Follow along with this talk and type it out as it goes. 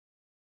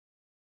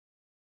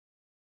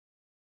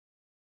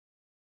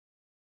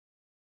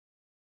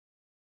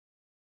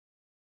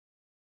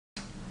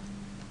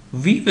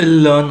We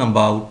will learn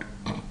about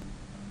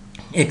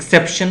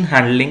exception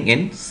handling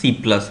in C++.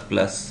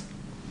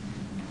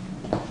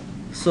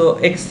 So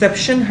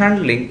exception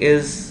handling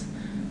is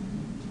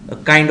a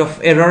kind of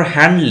error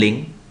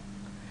handling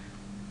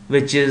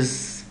which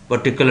is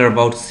particular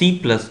about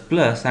C++,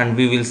 and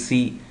we will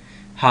see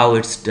how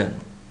it's done.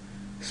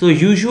 So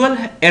usual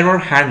error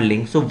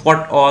handling, so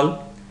what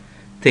all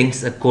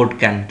things a code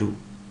can do.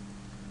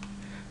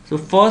 So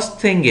first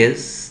thing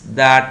is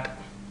that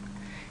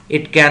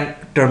it can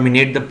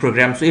terminate the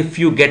program. So if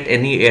you get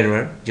any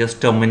error,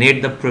 just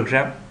terminate the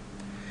program.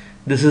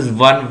 This is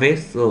one way.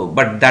 So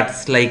but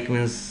that's like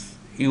means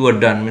you are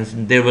done, means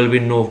there will be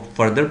no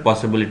further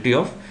possibility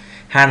of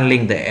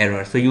handling the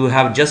error. So you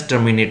have just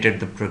terminated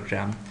the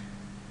program.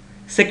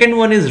 Second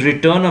one is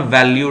return a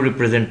value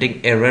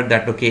representing error,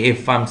 that okay,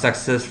 if I'm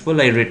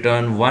successful I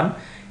return 1,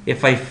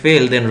 if I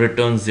fail then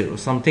return 0,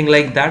 something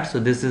like that. So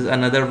this is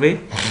another way.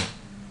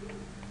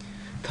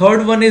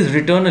 Third one is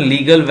return a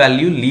legal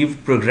value,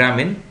 leave program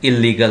in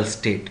illegal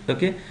state.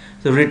 Okay,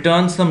 so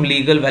return some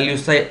legal value.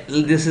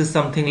 This is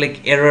something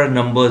like error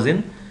numbers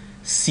in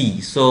C.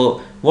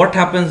 So what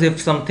happens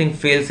if something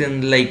fails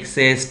in, like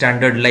say,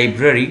 standard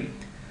library?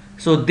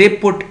 So they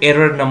put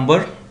error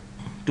number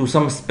to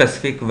some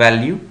specific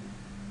value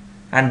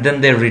and then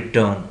they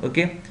return.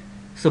 Okay,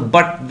 so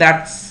but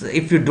that's,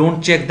 if you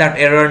don't check that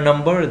error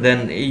number,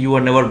 then you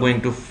are never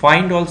going to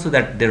find also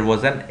that there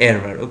was an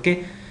error.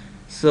 Okay,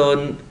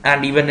 so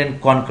and even in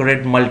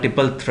concurrent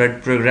multiple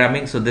thread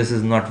programming, so this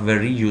is not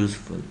very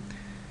useful.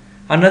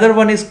 Another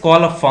one is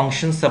call a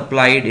function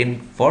supplied in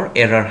for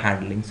error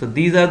handling. So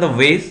these are the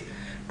ways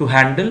to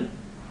handle.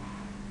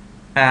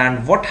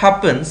 And what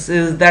happens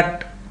is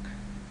that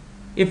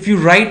if you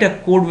write a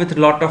code with a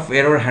lot of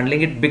error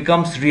handling, it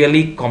becomes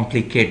really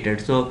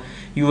complicated. So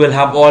you will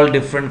have all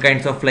different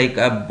kinds of, like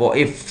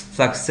if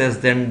success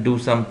then do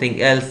something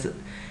else,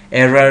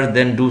 error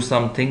then do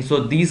something.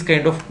 So these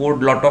kind of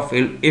code, lot of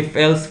if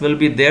else will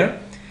be there.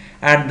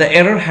 And the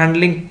error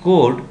handling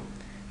code,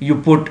 you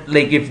put,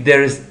 like if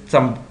there is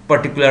some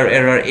particular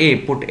error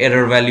A, put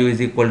error value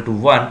is equal to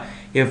 1.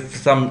 If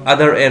some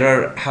other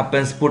error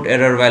happens, put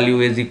error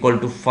value is equal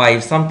to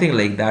 5, something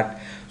like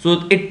that.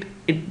 So it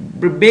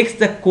makes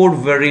the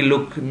code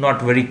look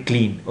not very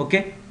clean.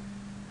 Okay,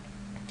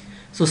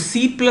 so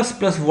C++,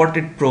 what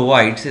it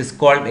provides is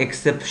called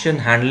exception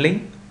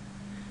handling,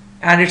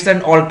 and it's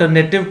an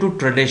alternative to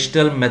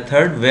traditional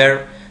method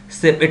where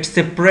it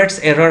separates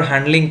error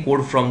handling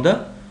code from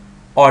the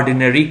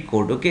ordinary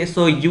code. Okay,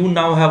 so you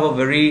now have a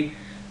very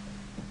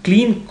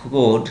clean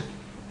code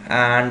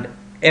and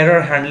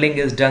error handling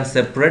is done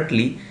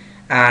separately,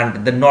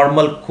 and the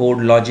normal code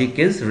logic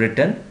is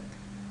written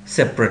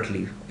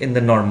separately in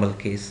the normal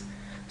case.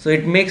 So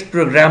it makes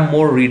program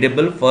more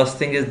readable. First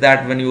thing is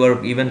that when you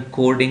are even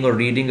coding or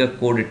reading a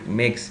code, it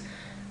makes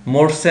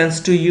more sense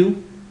to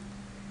you,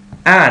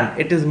 and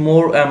it is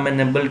more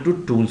amenable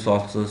to tools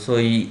also. So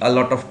a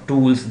lot of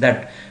tools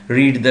that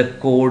read the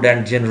code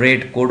and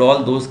generate code,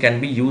 all those can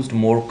be used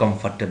more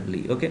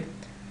comfortably. Okay,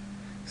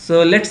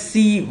 so let's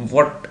see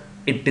what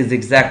it is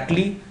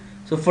exactly.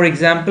 So for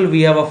example,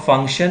 we have a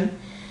function.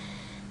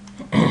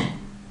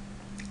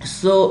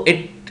 So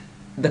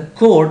the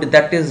code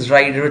that is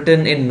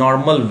written in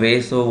normal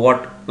way. So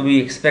what we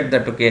expect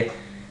that okay,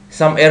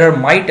 some error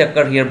might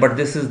occur here, but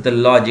this is the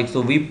logic.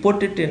 So we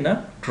put it in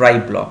a try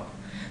block.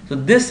 So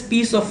this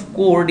piece of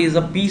code is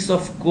a piece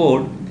of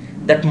code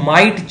that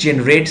might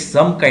generate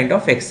some kind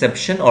of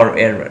exception or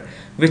error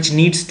which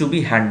needs to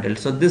be handled.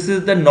 So this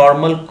is the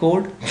normal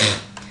code,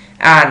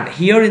 and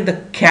here in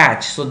the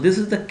catch, so this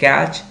is the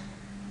catch.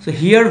 So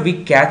here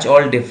we catch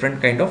all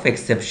different kind of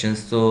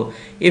exceptions. So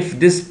if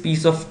this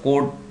piece of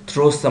code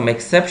throws some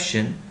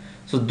exception,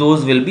 so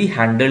those will be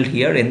handled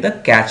here in the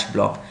catch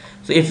block.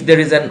 So if there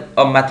is a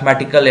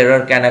mathematical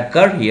error can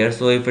occur here,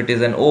 so if it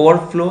is an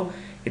overflow,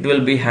 it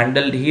will be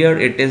handled here.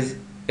 If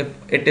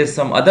it is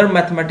some other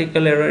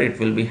mathematical error, it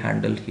will be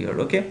handled here.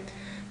 Okay,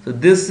 so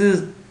this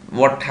is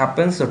what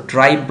happens. So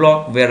try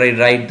block where I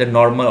write the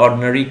normal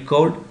ordinary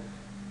code,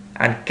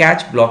 and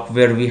catch block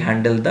where we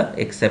handle the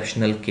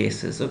exceptional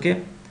cases.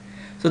 Okay,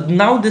 so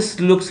now this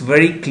looks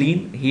very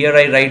clean. Here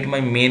I write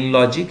my main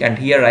logic, and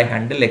here I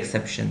handle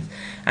exceptions,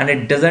 and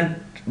it doesn't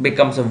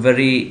becomes a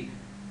very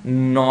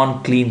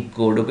non-clean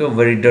code. Okay, a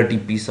very dirty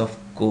piece of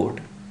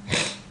code.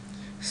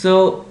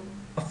 So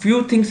a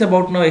few things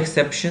about now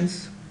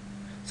exceptions.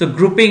 So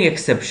grouping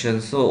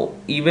exceptions. So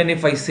even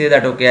if I say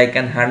that okay, I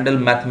can handle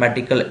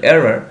mathematical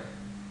error.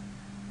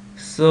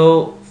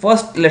 So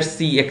first let's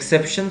see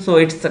exception. So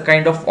it's a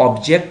kind of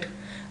object,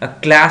 a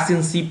class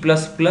in C++,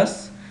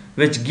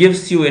 which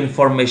gives you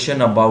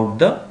information about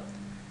the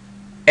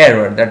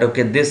error, that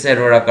okay, this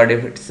error occurred.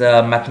 If it's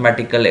a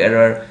mathematical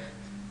error,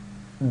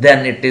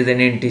 then it is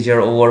an integer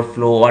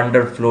overflow,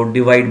 underflow,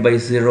 divide by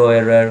 0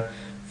 error,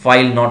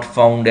 file not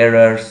found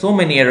error. So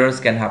many errors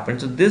can happen.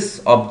 So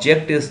this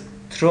object is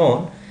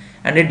thrown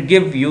and it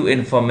gives you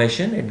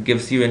information. It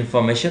gives you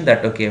information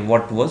that okay,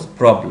 what was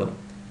problem.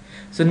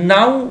 So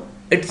now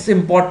it's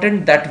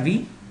important that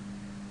we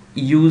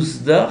use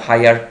the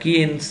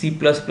hierarchy in C++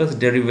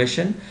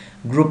 derivation,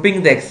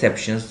 grouping the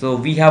exceptions. So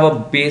we have a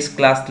base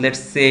class, let's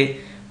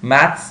say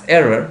maths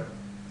error.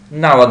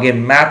 Now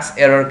again, maths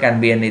error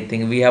can be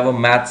anything. We have a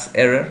maths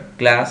error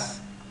class.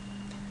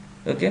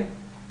 Okay,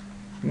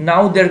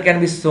 now there can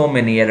be so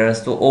many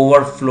errors. So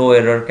overflow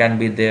error can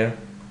be there.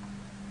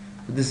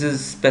 This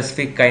is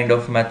specific kind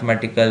of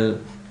mathematical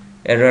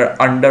error.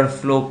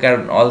 Underflow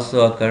can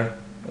also occur.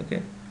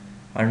 Okay,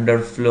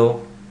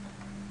 underflow.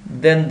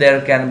 Then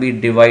there can be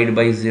divide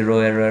by zero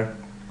error.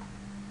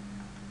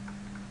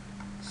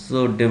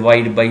 So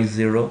divide by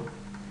zero.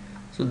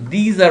 So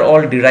these are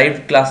all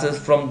derived classes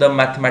from the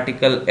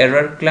mathematical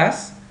error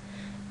class,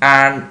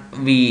 and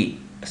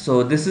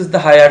so this is the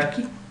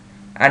hierarchy.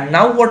 And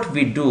now what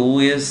we do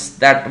is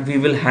that we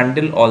will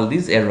handle all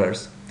these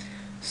errors.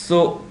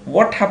 So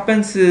what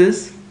happens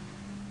is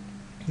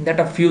that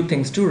a few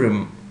things to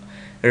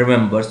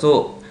remember.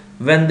 So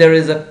when there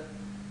is a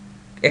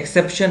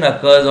exception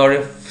occurs, or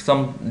if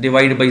some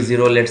divide by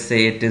zero, let's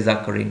say it is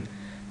occurring.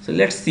 So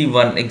let's see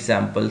one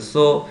example.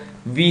 So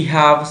we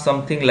have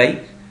something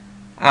like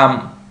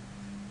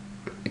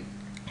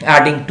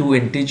adding two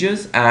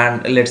integers,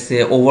 and let's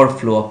say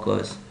overflow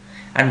occurs,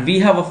 and we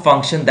have a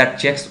function that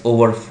checks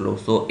overflow.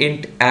 So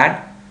int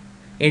add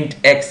int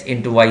x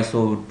into y,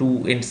 so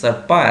two ints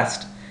are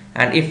passed,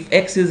 and if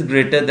x is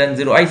greater than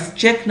 0, I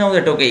check now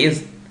that okay,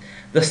 is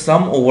the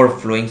sum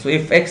overflowing. So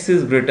if x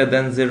is greater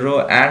than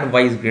 0 and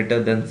y is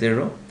greater than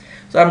 0,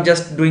 so I'm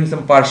just doing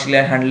some partial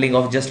handling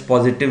of just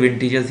positive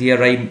integers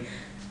here.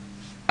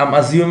 I'm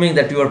assuming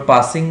that you are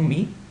passing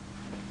me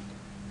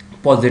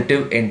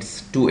positive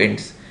ints, two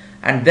ints,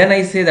 and then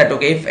I say that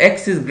okay, if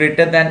x is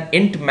greater than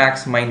int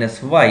max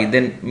minus y,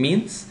 then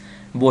means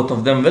both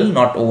of them will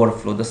not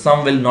overflow, the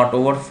sum will not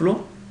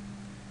overflow.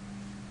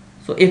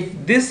 So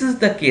if this is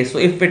the case, so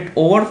if it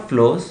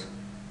overflows,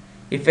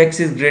 if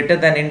x is greater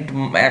than int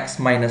max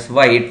minus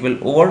y, it will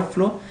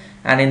overflow,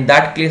 and in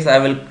that case I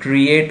will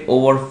create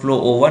overflow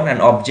o1,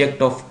 an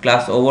object of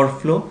class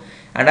overflow,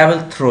 and I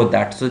will throw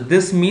that. So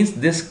this means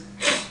this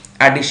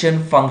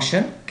addition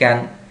function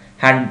can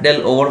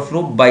handle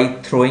overflow by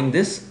throwing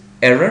this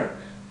error,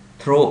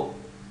 throw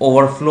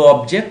overflow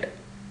object,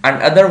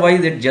 and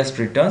otherwise it just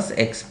returns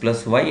x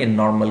plus y in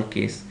normal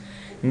case.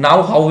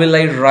 Now how will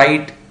I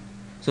write?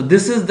 So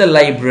this is the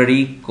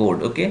library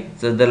code. Okay,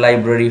 so the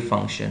library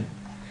function,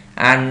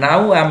 and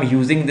now I'm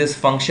using this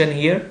function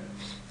here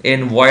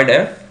in void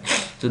f.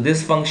 So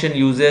this function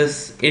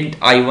uses int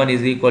i1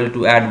 is equal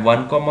to add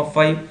 1 comma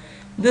 5.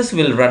 This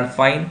will run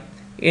fine.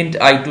 Int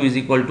i2 is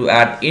equal to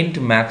add int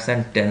max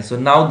and 10. So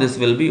now this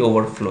will be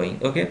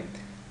overflowing. Okay,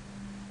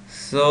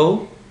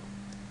 so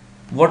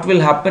what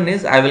will happen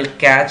is I will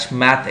catch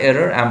math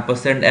error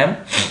ampersand m,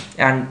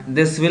 and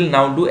this will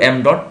now do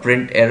m dot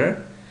print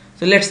error.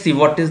 So let's see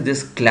what is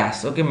this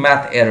class. Okay,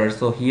 math error.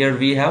 So here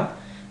we have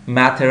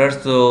math error.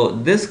 So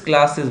this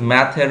class is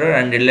math error,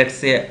 and let's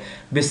say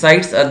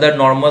besides other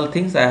normal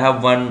things, I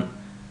have one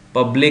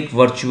public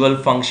virtual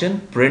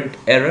function print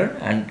error,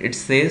 and it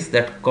says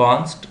that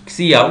const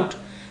cout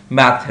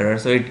math error.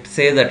 So it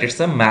says that it's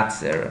a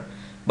maths error.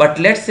 But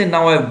let's say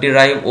now I've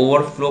derived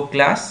overflow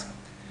class,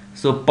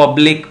 so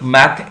public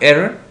math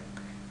error,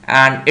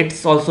 and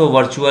it's also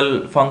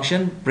virtual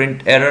function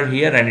print error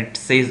here, and it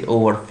says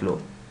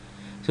overflow.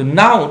 So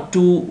now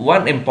to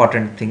one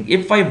important thing,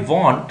 if I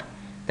want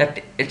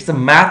that it's a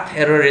math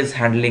error is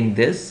handling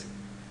this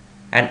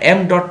and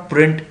m dot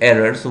print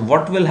error, so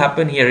what will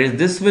happen here is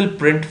this will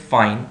print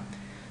fine.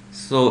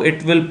 So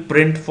it will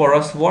print for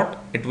us what?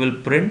 It will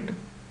print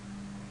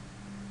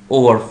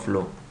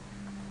overflow.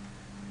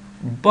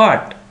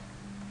 But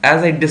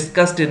as I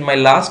discussed in my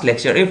last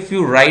lecture, if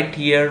you write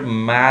here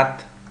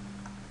math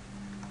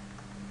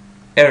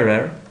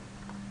error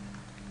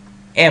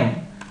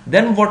m,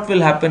 then what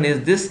will happen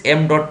is this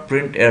m dot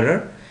print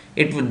error,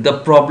 it will, the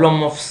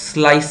problem of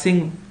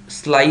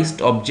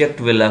sliced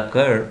object will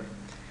occur,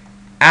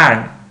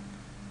 and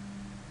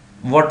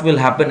what will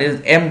happen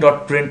is m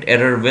dot print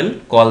error will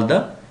call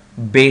the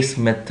base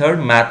method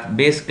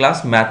base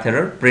class math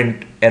error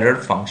print error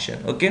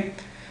function. Okay,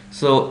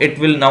 so it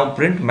will now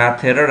print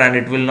math error, and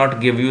it will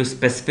not give you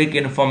specific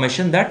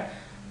information that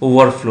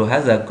overflow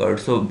has occurred.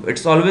 So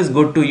it's always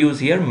good to use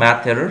here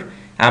math error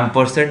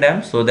ampersand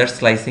m, so that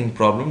slicing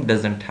problem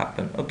doesn't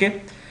happen.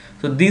 Okay,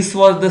 so this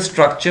was the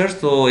structure.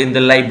 So in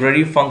the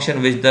library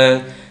function which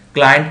the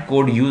client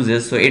code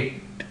uses, so it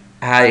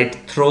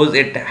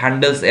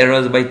handles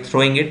errors by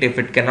throwing it. If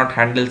it cannot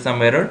handle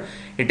some error,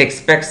 it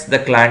expects the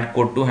client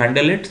code to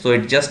handle it, so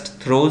it just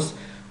throws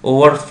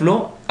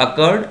overflow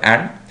occurred,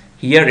 and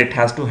here it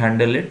has to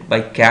handle it by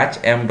catch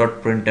m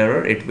dot print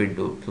error. It will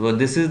do. So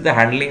this is the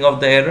handling of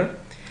the error,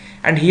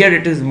 and here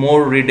it is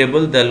more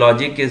readable. The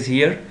logic is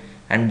here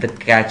and the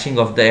catching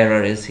of the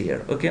error is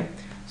here. Okay,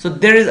 so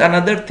there is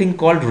another thing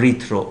called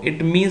rethrow.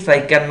 It means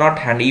I cannot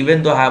handle,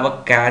 even though I have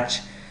a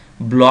catch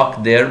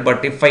block there,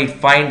 but if I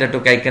find that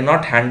okay, I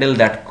cannot handle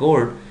that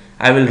code,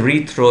 I will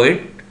rethrow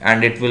it,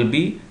 and it will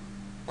be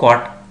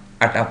caught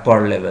at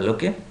upper level.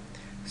 Okay,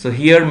 so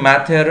here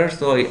math error,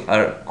 so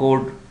our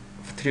code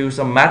through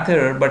some math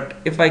error, but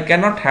if I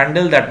cannot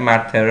handle that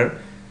math error,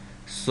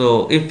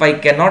 so if I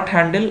cannot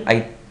handle,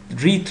 I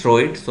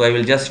rethrow it. So I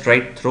will just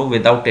write throw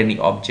without any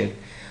object.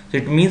 So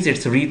it means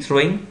it's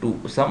rethrowing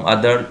to some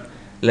other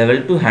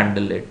level to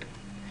handle it.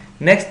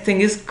 Next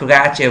thing is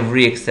catch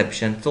every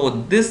exception. So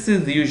this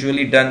is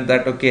usually done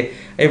that, okay,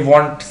 I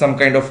want some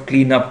kind of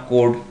cleanup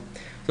code.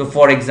 So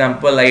for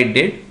example, I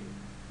did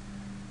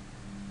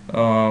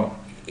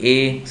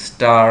A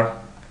star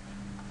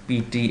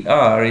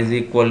PTR is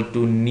equal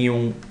to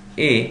new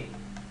A,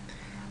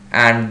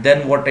 and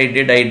then what I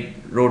did, I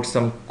wrote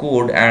some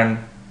code, and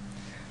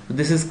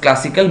this is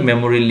classical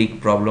memory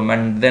leak problem,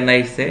 and then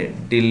I say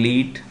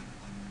delete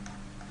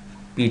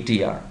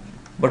PTR.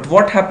 But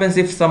what happens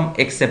if some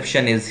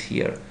exception is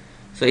here?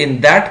 So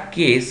in that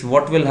case,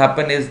 what will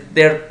happen is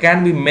there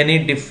can be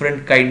many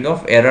different kind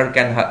of error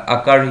can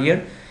occur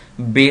here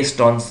based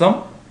on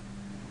some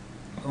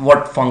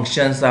what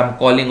functions I'm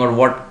calling or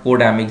what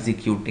code I'm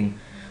executing.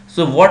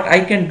 So what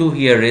I can do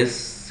here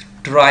is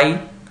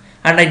try,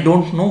 and I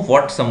don't know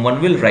what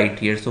someone will write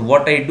here. So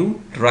what I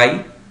do,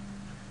 try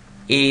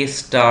A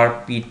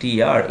star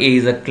PTR, A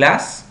is a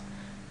class,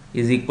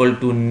 is equal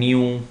to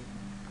new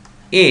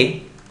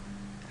A,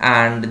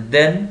 and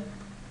then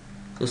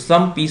so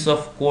some piece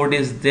of code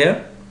is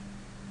there,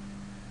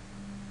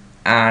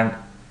 and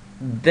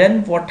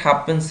then what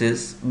happens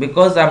is,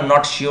 because I'm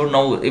not sure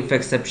now if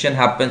exception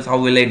happens, how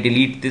will I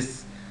delete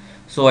this?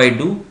 So I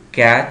do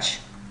catch,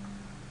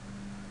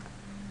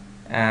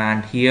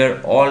 and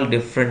here all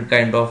different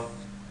kind of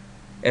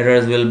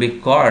errors will be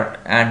caught,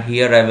 and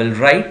here I will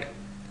write,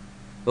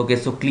 okay,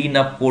 so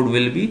cleanup code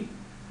will be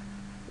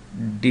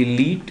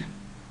delete.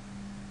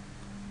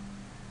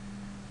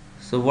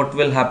 So what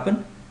will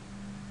happen?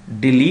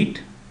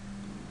 Delete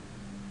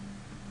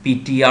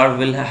PTR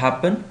will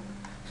happen.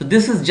 So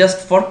this is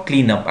just for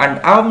cleanup, and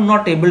I'm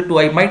not able to,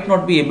 I might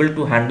not be able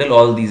to handle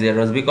all these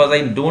errors because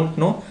I don't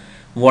know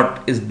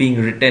what is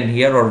being written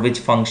here or which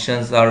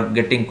functions are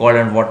getting called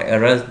and what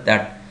errors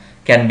that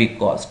can be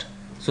caused.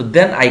 So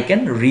then I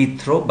can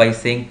rethrow by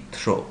saying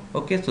throw.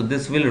 Okay, so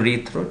this will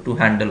rethrow to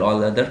handle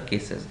all other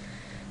cases.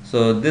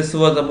 So this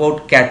was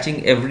about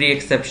catching every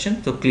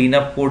exception. So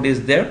cleanup code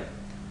is there.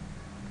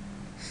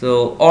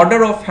 So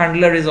order of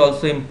handler is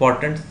also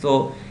important.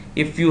 So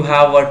if you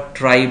have a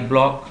try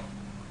block,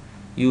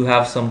 you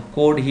have some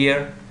code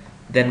here,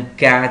 then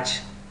catch.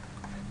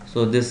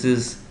 So this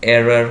is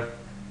error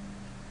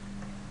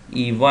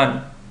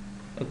E1,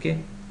 okay,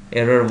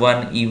 error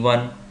 1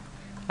 E1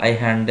 I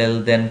handle,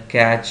 then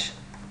catch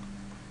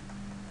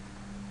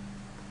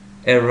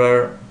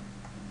error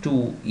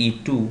 2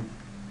 E2.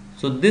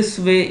 So this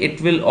way it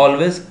will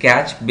always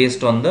catch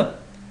based on the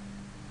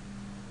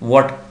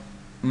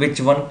which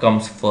one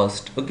comes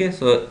first. Okay,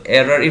 so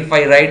error, if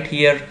I write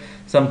here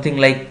something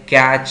like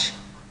catch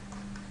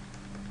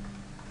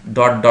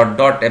dot dot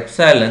dot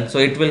epsilon, so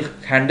it will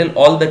handle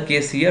all the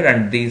case here,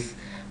 and this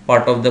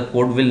part of the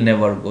code will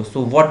never go.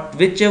 So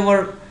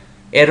whichever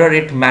error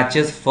it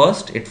matches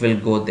first, it will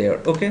go there.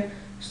 Okay,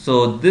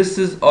 so this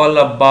is all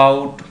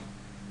about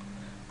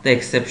the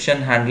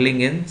exception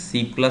handling in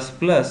C++,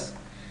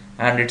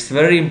 and it's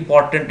very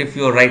important if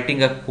you are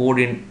writing a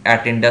code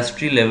at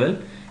industry level,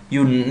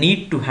 you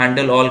need to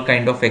handle all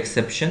kind of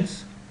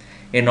exceptions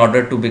in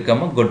order to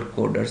become a good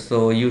coder.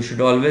 So you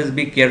should always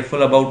be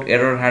careful about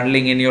error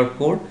handling in your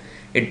code.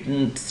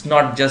 It's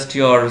not just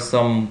your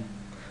some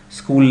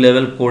school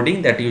level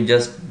coding that you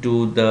just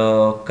do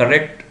the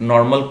correct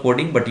normal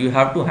coding, but you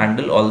have to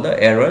handle all the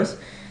errors,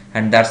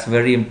 and that's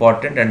very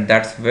important, and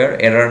that's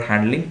where error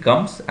handling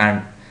comes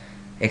and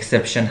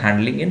exception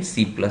handling in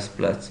C++.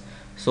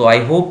 So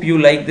I hope you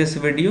like this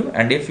video,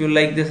 and if you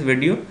like this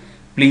video,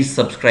 please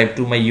subscribe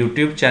to my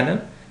YouTube channel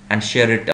and share it